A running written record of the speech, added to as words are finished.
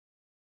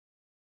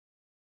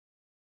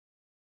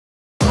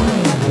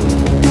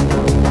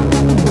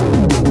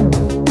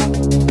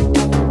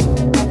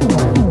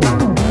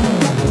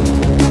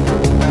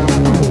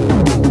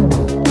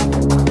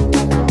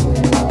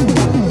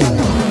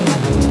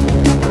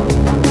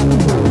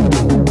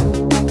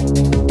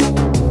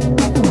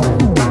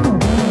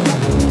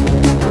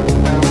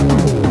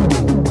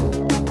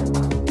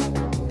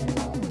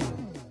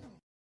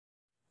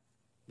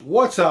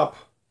What's up,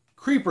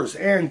 creepers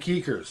and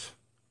geekers?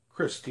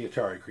 Chris, the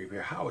Atari Creep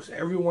here. How is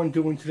everyone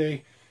doing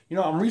today? You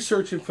know, I'm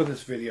researching for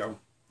this video.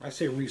 I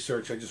say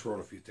research, I just wrote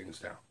a few things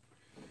down.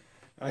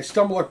 And I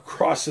stumbled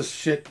across this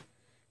shit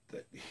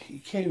that you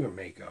can't even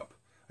make up.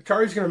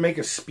 Atari's going to make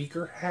a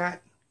speaker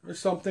hat or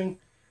something.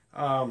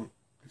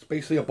 It's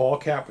basically a ball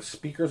cap with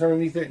speakers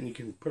underneath it, and you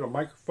can put a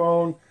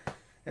microphone,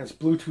 and it's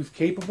Bluetooth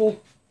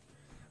capable.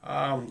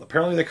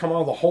 Apparently they come out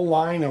with a whole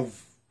line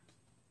of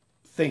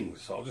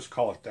things. I'll just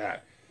call it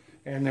that.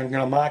 And they're going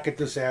to market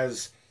this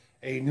as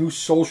a new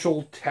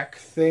social tech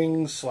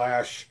thing /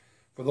 for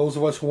those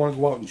of us who want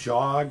to go out and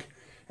jog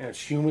and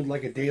it's humid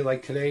like a day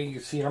like today. You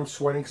can see I'm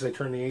sweating because I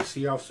turned the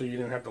AC off so you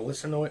didn't have to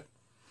listen to it.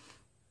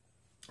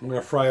 I'm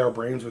going to fry our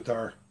brains with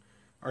our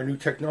new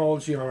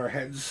technology on our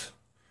heads.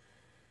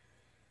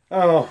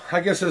 I don't know.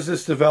 I guess as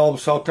this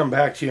develops, I'll come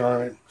back to you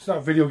on it. It's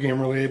not video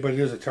game related, but it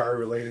is Atari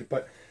related.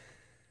 But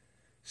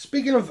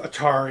speaking of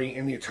Atari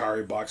and the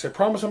Ataribox, I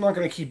promise I'm not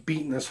going to keep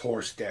beating this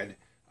horse dead.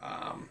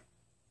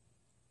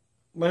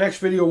 My next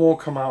video won't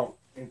come out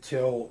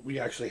until we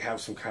actually have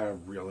some kind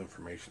of real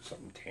information,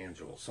 something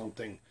tangible,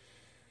 something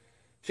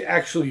to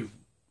actually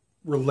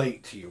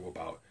relate to you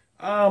about.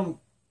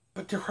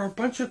 But there are a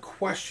bunch of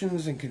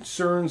questions and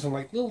concerns and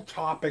like little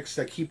topics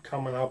that keep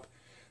coming up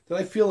that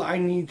I feel I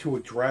need to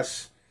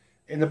address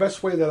in the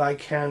best way that I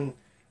can,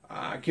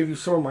 give you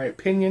some of my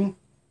opinion,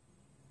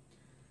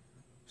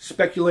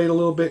 speculate a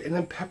little bit, and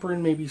then pepper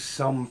in maybe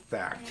some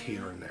fact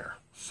here and there.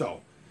 So,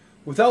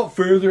 without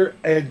further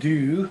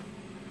ado,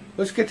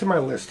 let's get to my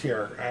list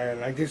here.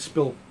 And I did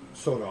spill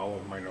soda all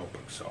over my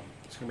notebook, so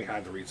it's going to be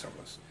hard to read some of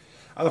this.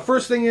 The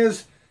first thing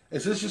is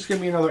this just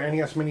going to be another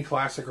NES Mini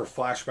Classic or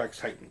Flashbacks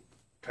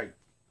type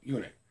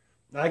unit?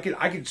 And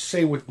I could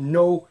say with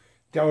no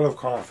doubt of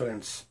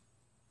confidence,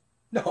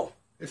 no,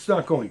 it's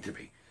not going to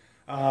be.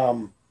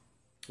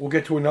 We'll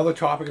get to another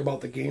topic about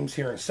the games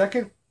here in a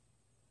second.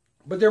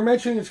 But they're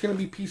mentioning it's going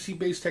to be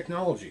PC-based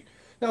technology.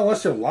 Now,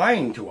 unless they're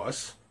lying to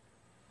us,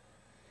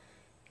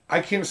 I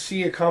can't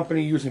see a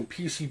company using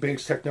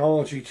PC-based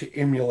technology to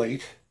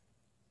emulate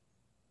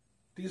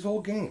these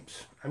old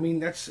games. I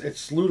mean,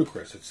 it's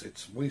ludicrous.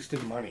 It's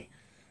wasted money.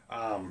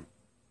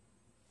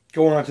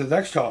 Going on to the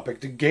next topic,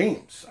 the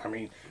games. I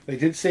mean, they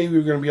did say we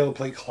were going to be able to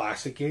play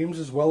classic games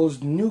as well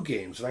as new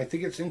games. And I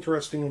think it's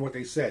interesting in what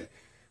they said.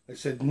 They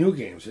said new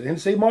games. They didn't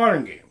say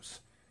modern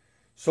games.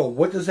 So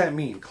what does that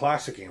mean?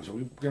 Classic games. Are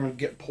we going to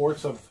get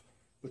ports of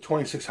the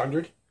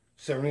 2600,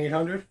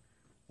 7800,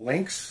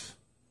 Lynx,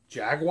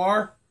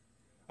 Jaguar?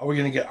 Are we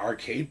going to get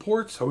arcade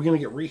ports? Are we going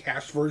to get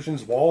rehashed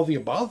versions of all of the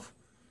above?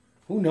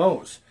 Who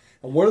knows?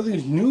 And what are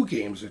these new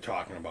games they're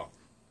talking about?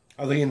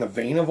 Are they in the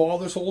vein of all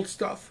this old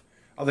stuff?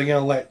 Are they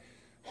going to let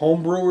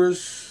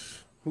homebrewers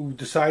who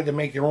decide to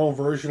make their own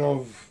version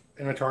of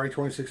an Atari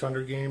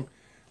 2600 game,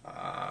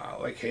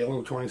 like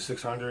Halo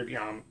 2600, you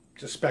know, I'm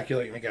just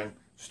speculating again,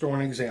 just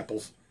throwing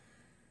examples,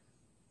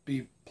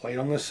 be played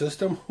on this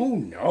system? Who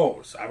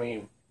knows? I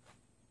mean,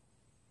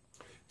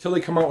 until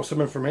they come out with some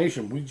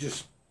information, we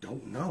just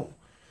don't know.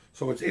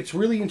 So it's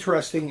really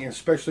interesting, and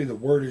especially the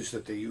wordage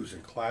that they use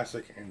in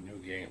classic and new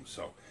games.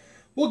 So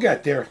we'll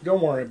get there.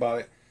 Don't worry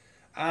about it.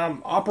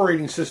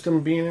 Operating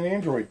system being an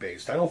Android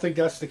based. I don't think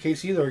that's the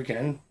case either.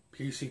 Again,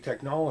 PC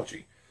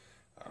technology.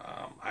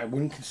 I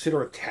wouldn't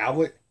consider a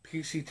tablet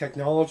PC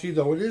technology,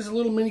 though it is a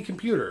little mini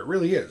computer. It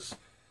really is.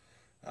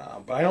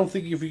 But I don't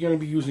think if you're going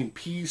to be using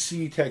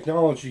PC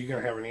technology, you're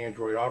going to have an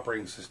Android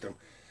operating system.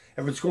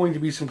 If it's going to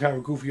be some kind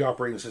of goofy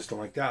operating system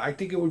like that, I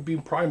think it would be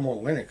probably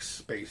more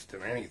Linux based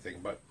than anything.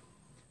 But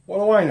what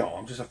do I know?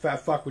 I'm just a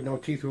fat fuck with no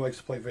teeth who likes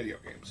to play video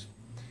games.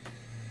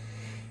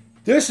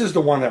 This is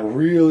the one that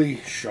really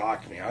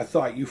shocked me. I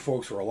thought you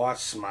folks were a lot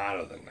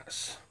smarter than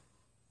this.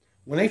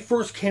 When they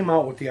first came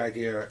out with the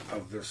idea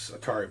of this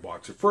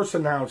Ataribox, they first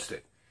announced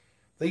it,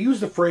 they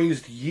used the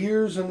phrase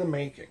years in the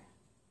making.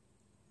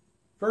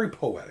 Very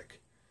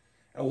poetic.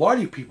 And a lot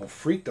of you people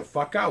freaked the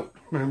fuck out.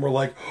 And were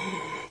like,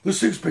 oh,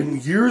 this thing's been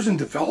years in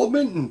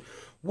development, and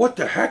what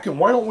the heck, and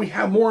why don't we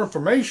have more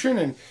information?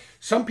 And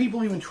some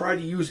people even tried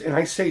to use, and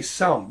I say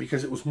some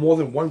because it was more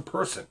than one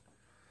person,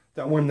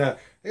 that when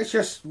it's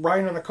just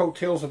riding on the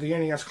coattails of the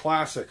NES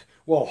Classic.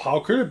 Well, how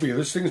could it be?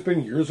 This thing's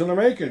been years in the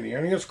making. The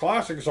NES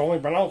Classic has only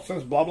been out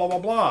since blah, blah, blah,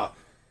 blah.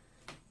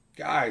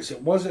 Guys,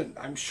 it wasn't,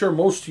 I'm sure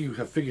most of you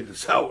have figured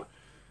this out.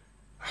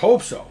 I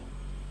hope so.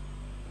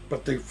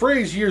 But the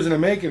phrase years in the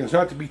making is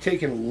not to be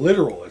taken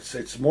literal.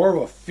 It's more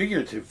of a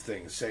figurative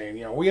thing, saying,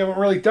 you know, we haven't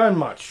really done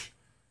much.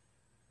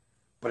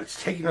 But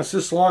it's taken us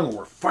this long, and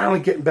we're finally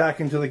getting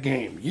back into the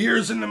game.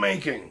 Years in the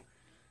making.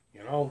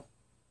 You know?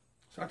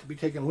 It's not to be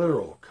taken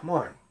literal. Come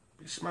on.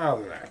 Be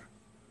smarter than that.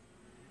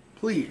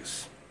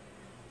 Please.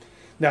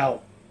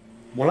 Now,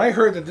 when I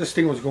heard that this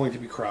thing was going to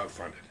be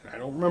crowdfunded, I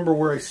don't remember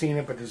where I seen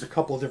it, but there's a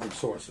couple of different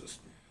sources.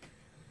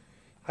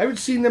 I haven't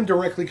seen them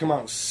directly come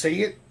out and say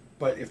it,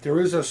 but if there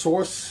is a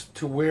source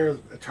to where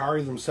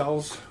Atari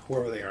themselves,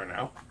 whoever they are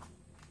now,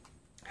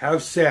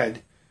 have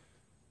said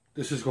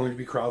this is going to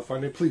be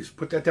crowdfunded, please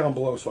put that down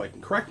below so I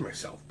can correct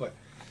myself. But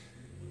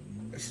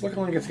it's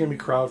looking like it's going to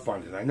be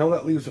crowdfunded. I know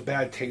that leaves a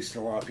bad taste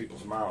in a lot of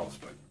people's mouths,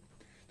 but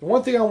the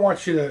one thing I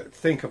want you to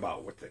think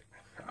about with it,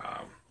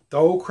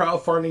 though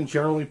crowdfunding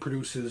generally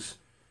produces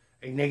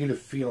a negative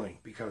feeling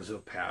because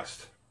of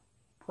past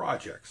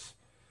projects,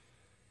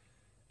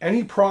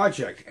 any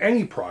project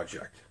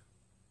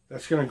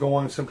that's going to go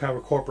on some kind of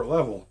a corporate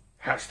level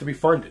has to be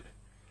funded.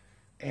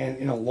 And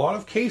in a lot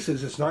of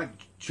cases, it's not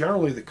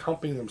generally the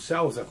company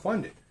themselves that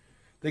fund it.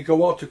 They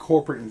go out to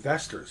corporate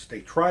investors.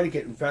 They try to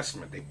get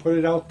investment. They put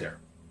it out there.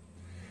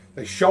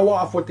 They show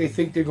off what they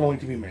think they're going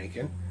to be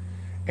making.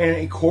 And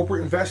a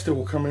corporate investor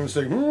will come in and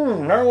say,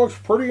 that looks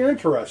pretty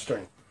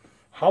interesting.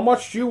 How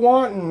much do you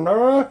want?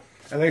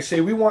 And they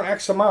say, we want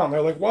X amount. And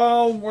they're like,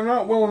 well, we're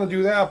not willing to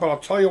do that, but I'll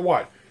tell you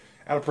what.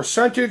 At a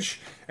percentage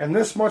and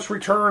this much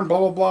return, blah,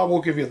 blah, blah,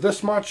 we'll give you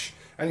this much.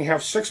 And you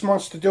have 6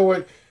 months to do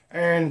it.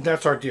 And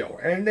that's our deal.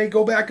 And they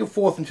go back and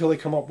forth until they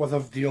come up with a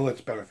deal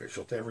that's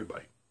beneficial to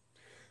everybody.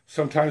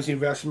 Sometimes the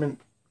investment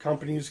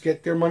companies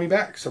get their money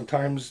back.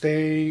 Sometimes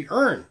they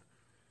earn.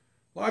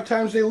 A lot of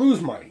times they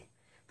lose money.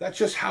 That's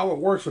just how it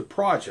works with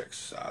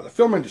projects. The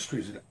film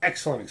industry is an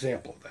excellent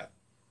example of that.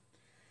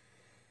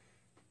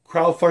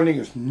 Crowdfunding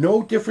is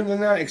no different than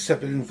that,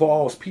 except it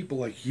involves people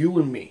like you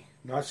and me.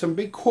 Not some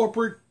big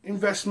corporate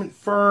investment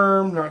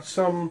firm, not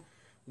some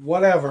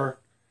whatever.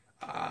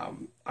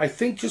 I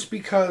think just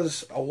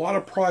because a lot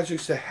of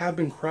projects that have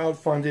been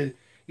crowdfunded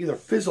either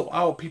fizzle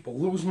out, people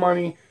lose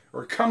money,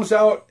 or it comes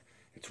out,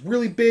 it's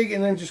really big,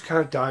 and then just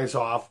kind of dies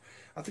off.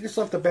 I think it's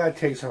left a bad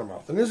taste in our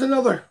mouth. And there's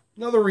another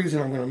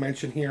reason I'm going to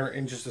mention here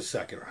in just a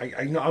second.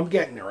 I know I'm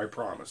getting there, I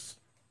promise.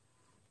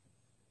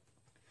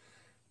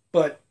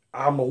 But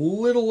I'm a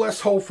little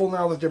less hopeful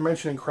now that they're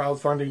mentioning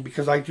crowdfunding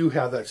because I do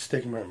have that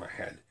stigma in my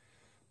head.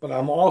 But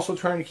I'm also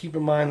trying to keep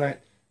in mind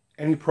that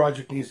any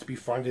project needs to be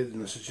funded,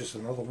 and this is just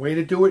another way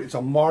to do it. It's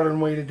a modern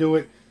way to do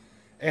it,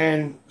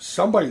 and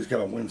somebody's got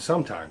to win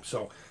sometime.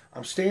 So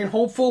I'm staying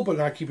hopeful, but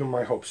not keeping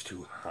my hopes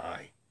too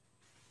high.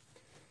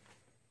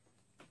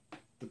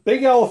 The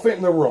big elephant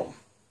in the room.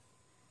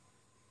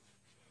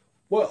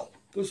 Well,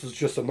 this is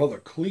just another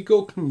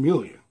Coleco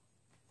Chameleon.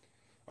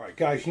 Alright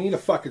guys, you need to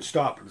fucking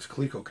stop with this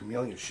Coleco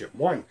Chameleon shit.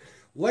 One,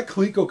 let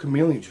Coleco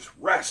Chameleon just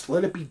rest.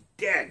 Let it be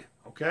dead,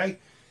 okay?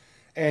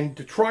 And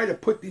to try to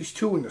put these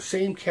two in the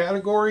same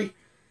category,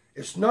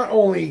 it's not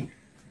only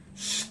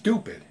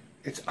stupid,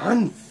 it's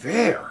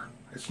unfair.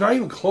 It's not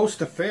even close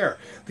to fair.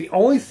 The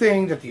only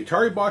thing that the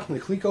Ataribox and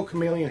the Coleco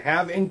Chameleon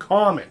have in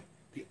common,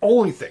 the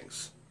only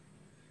things,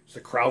 is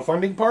the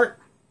crowdfunding part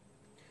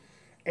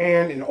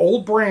and an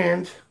old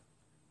brand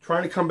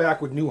trying to come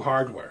back with new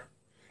hardware.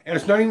 And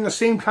it's not even the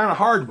same kind of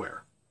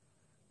hardware.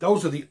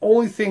 Those are the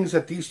only things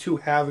that these two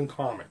have in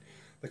common.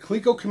 The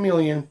Coleco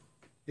Chameleon,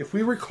 if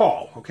we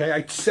recall, okay,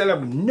 I said I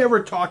would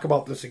never talk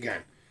about this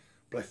again,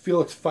 but I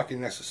feel it's fucking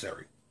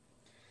necessary.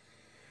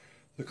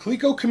 The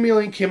Coleco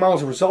Chameleon came out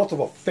as a result of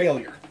a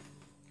failure.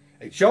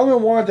 A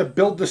gentleman wanted to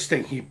build this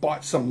thing. He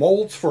bought some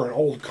molds for an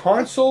old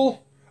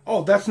console.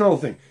 Oh, that's another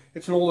thing.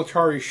 It's an old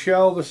Atari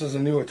shell. This is a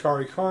new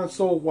Atari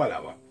console,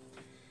 whatever.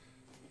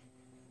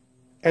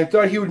 And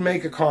thought he would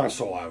make a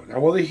console out of it. Now,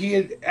 whether he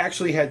had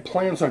actually had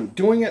plans on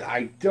doing it,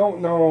 I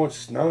don't know.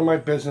 It's none of my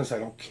business. I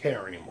don't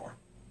care anymore.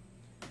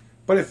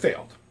 But it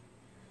failed.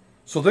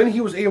 So then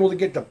he was able to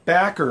get the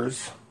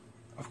backers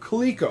of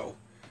Coleco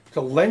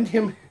to lend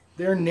him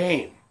their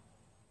name.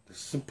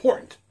 This is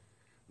important.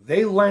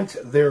 They lent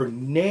their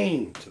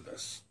name to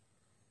this.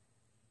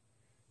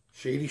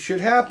 Shady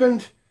shit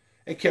happened.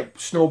 It kept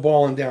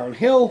snowballing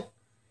downhill.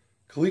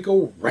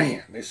 Coleco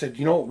ran. They said,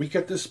 you know what, we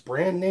got this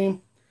brand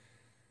name.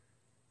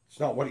 It's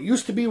not what it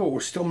used to be, but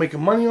we're still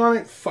making money on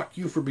it. Fuck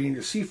you for being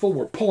deceitful.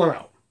 We're pulling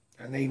out.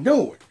 And they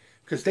know it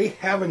because they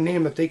have a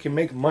name that they can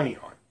make money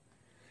on.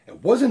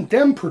 It wasn't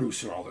them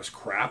producing all this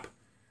crap.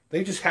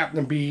 They just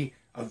happened to be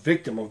a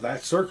victim of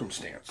that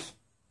circumstance.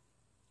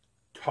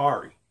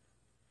 Atari.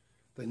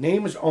 The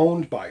name is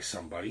owned by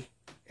somebody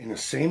in the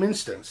same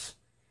instance,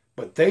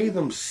 but they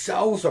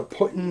themselves are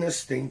putting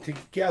this thing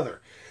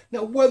together.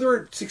 Now, whether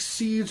it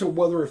succeeds or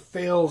whether it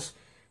fails,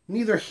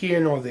 neither here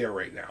nor there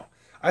right now.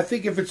 I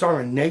think if it's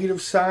on a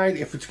negative side,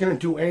 if it's going to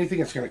do anything,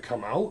 it's going to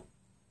come out.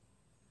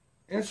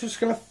 And it's just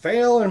going to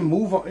fail and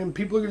move on. And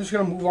people are just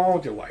going to move on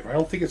with their life. I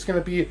don't think it's going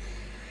to be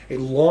a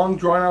long,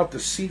 drawn-out,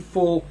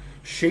 deceitful,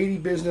 shady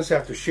business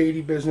after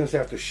shady business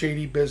after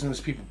shady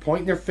business. People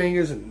pointing their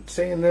fingers and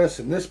saying this,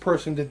 and this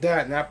person did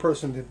that, and that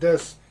person did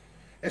this.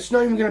 It's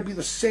not even going to be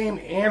the same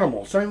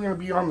animal. It's not even going to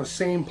be on the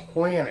same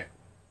planet.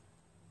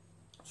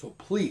 So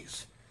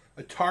please,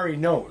 Atari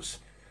knows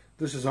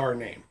this is our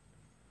name.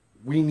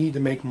 We need to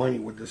make money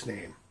with this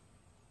name.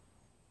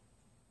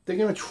 They're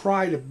going to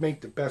try to make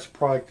the best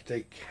product that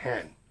they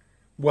can.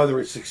 Whether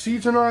it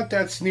succeeds or not,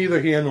 that's neither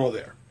here nor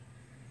there.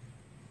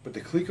 But the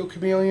Coleco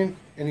Chameleon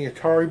and the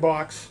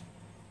Ataribox,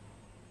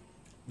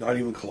 not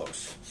even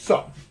close. So,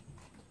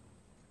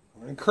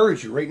 I'm going to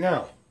encourage you right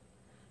now,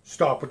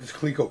 stop with this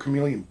Coleco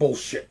Chameleon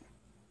bullshit.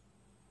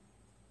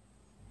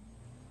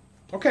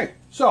 Okay,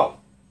 so,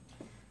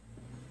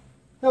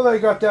 now that I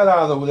got that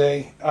out of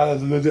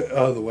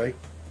the way,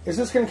 Is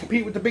this going to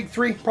compete with the big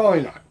three?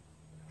 Probably not.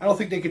 I don't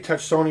think they could touch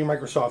Sony,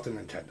 Microsoft, and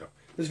Nintendo.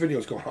 This video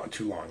is going on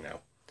too long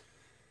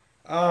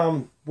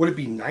now. Would it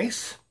be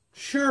nice?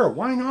 Sure,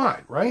 why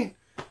not, right?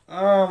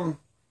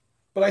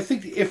 But I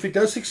think if it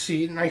does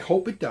succeed, and I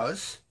hope it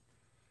does,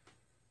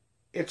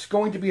 it's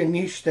going to be a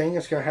niche thing.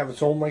 It's going to have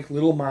its own like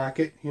little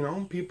market. You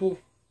know,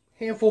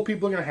 handful of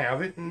people are going to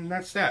have it, and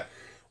that's that.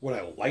 Would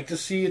I like to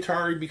see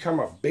Atari become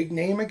a big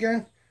name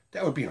again?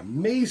 That would be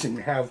amazing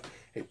to have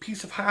a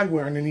piece of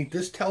hardware underneath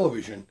this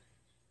television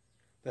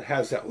that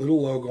has that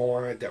little logo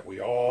on it that we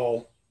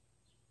all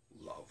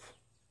love.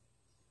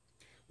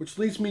 Which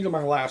leads me to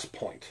my last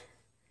point.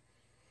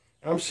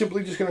 And I'm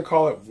simply just going to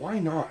call it, why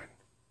not?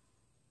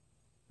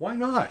 Why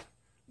not?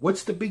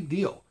 What's the big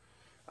deal?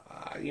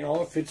 You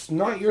know, if it's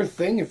not your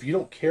thing, if you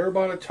don't care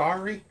about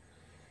Atari,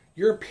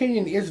 your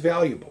opinion is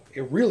valuable.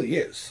 It really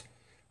is.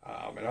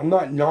 And I'm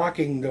not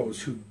knocking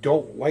those who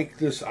don't like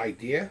this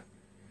idea.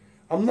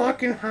 I'm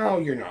knocking how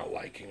you're not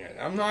liking it.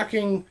 I'm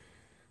knocking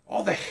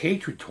all the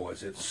hatred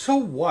towards it. So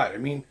what? I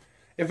mean,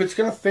 if it's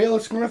going to fail,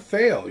 it's going to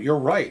fail. You're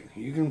right.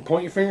 You can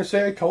point your finger and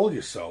say, I told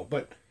you so.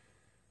 But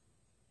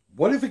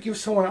what if it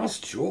gives someone else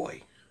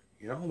joy?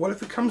 You know, what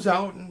if it comes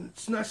out and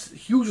it's not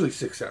hugely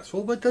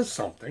successful, but does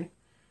something?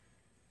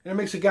 And it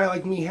makes a guy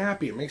like me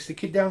happy. It makes the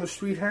kid down the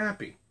street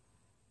happy.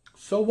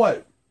 So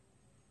what?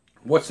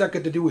 What's that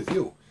got to do with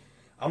you?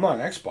 I'm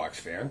not an Xbox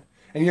fan.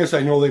 And yes,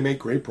 I know they make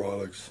great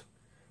products.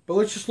 But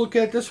let's just look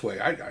at it this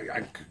way. I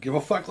could give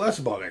a fuck less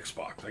about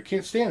Xbox. I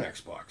can't stand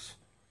Xbox.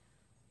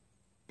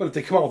 But if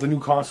they come out with a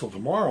new console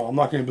tomorrow, I'm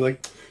not going to be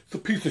like, it's a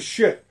piece of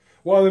shit.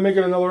 Why are they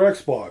making another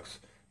Xbox?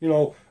 You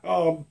know,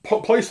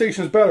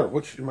 PlayStation's better,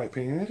 which in my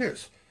opinion it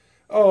is.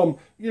 You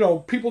know,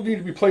 people need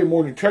to be playing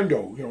more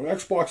Nintendo. You know,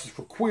 Xbox is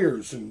for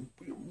queers and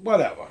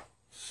whatever.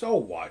 So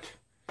what?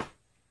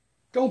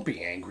 Don't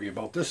be angry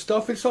about this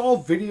stuff. It's all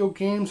video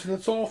games and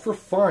it's all for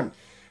fun.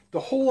 The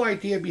whole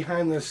idea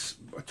behind this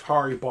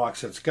Atari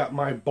box that's got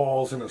my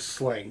balls in a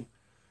sling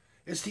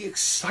is the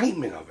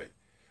excitement of it.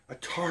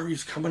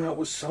 Atari's coming out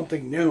with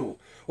something new.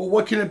 Well,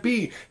 what can it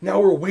be? Now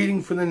we're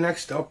waiting for the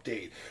next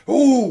update.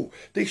 Oh,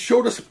 they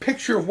showed us a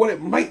picture of what it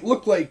might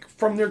look like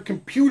from their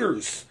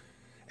computers.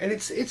 And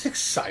it's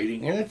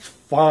exciting and it's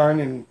fun.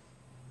 And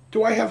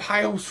do I have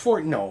high hopes for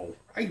it? No,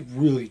 I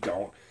really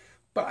don't.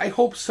 But I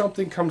hope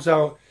something comes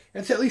out.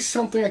 It's at least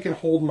something I can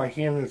hold in my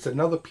hand, and it's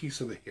another piece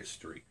of the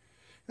history.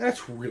 And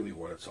that's really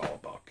what it's all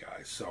about,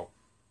 guys. So,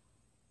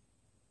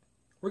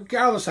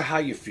 regardless of how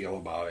you feel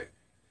about it,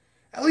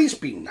 at least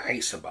be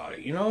nice about it,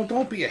 you know?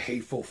 Don't be a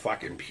hateful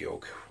fucking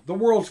puke. The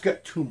world's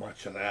got too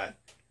much of that.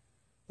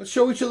 Let's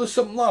show each other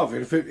some love.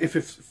 And if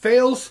it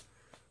fails,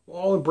 we'll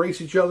all embrace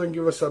each other and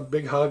give us a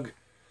big hug.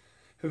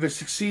 If it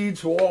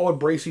succeeds, we'll all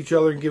embrace each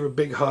other and give a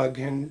big hug.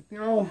 And, you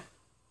know,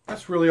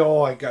 that's really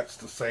all I got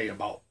to say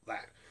about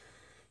that.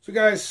 So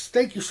guys,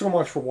 thank you so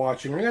much for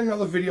watching. I got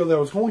another video that I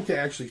was going to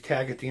actually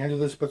tag at the end of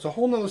this, but it's a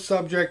whole nother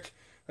subject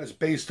that's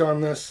based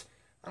on this.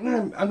 I'm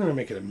gonna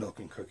make it a milk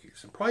and cookies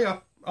and probably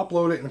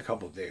upload it in a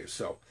couple of days.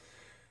 So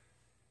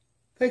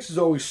thanks as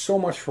always so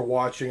much for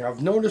watching.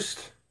 I've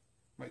noticed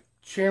my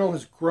channel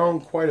has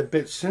grown quite a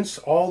bit since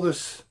all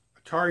this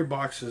Atari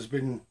box has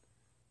been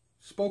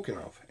spoken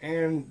of,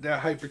 and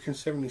that Hyperkin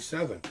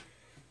 77.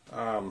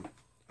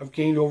 I've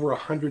gained over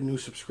 100 new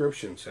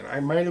subscriptions, and I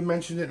might have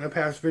mentioned it in a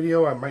past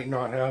video. I might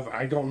not have.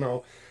 I don't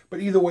know. But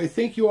either way,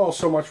 thank you all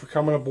so much for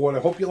coming aboard. I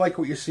hope you like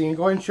what you're seeing.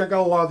 Go ahead and check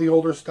out a lot of the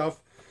older stuff.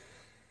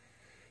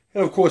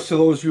 And of course, to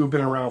those of you who've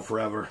been around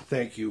forever,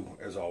 thank you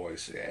as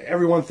always.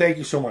 Everyone, thank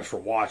you so much for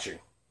watching.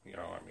 You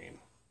know, I mean,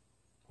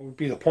 what would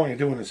be the point of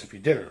doing this if you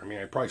didn't? I mean,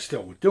 I probably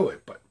still would do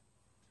it, but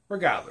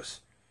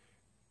regardless,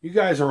 you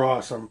guys are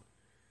awesome.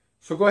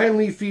 So go ahead and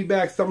leave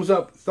feedback, thumbs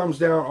up, thumbs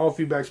down, all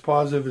feedback's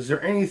positive. Is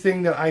there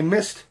anything that I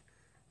missed?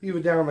 Leave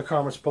it down in the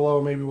comments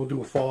below. Maybe we'll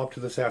do a follow-up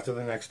to this after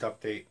the next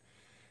update.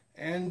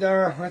 And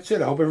that's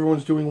it. I hope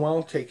everyone's doing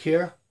well. Take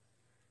care.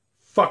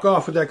 Fuck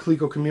off with that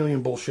Coleco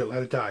Chameleon bullshit.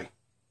 Let it die.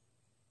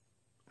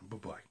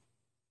 Bye-bye.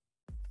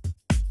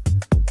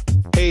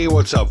 Hey,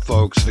 what's up,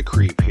 folks? The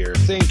Creep here.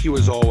 Thank you,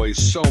 as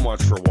always, so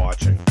much for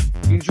watching.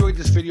 If you enjoyed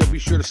this video, be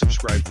sure to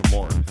subscribe for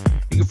more.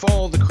 You can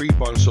follow The Creep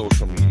on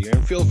social media,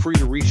 and feel free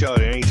to reach out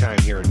at any time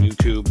here on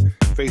YouTube,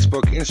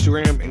 Facebook,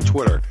 Instagram, and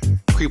Twitter.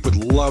 Creep would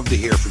love to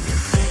hear from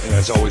you. And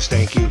as always,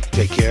 thank you,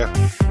 take care,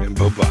 and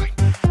bye-bye.